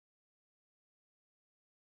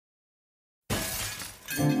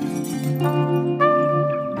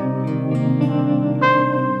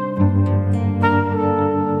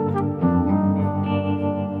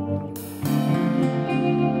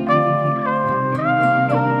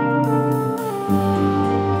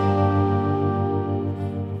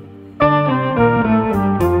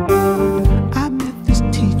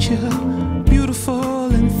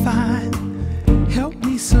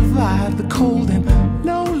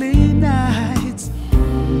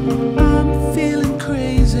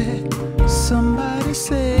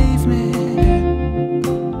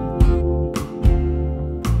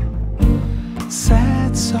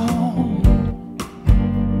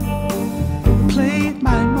played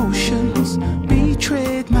my emotions,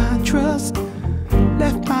 betrayed my trust,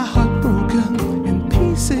 left my heart broken in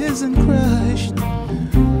pieces and crushed.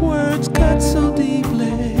 Words cut so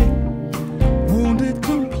deeply, wounded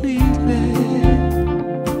completely.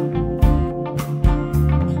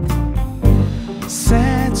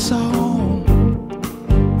 Sad song.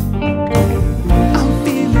 I'm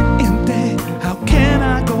feeling empty. How can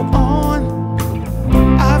I go on?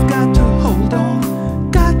 I've got to hold on,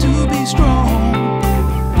 got to be strong.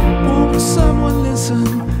 Won't someone listen?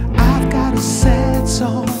 I've got a sad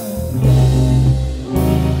song.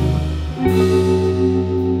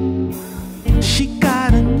 She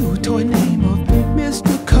got a new toy name of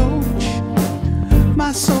Mr. Coach.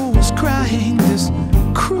 My soul was crying, this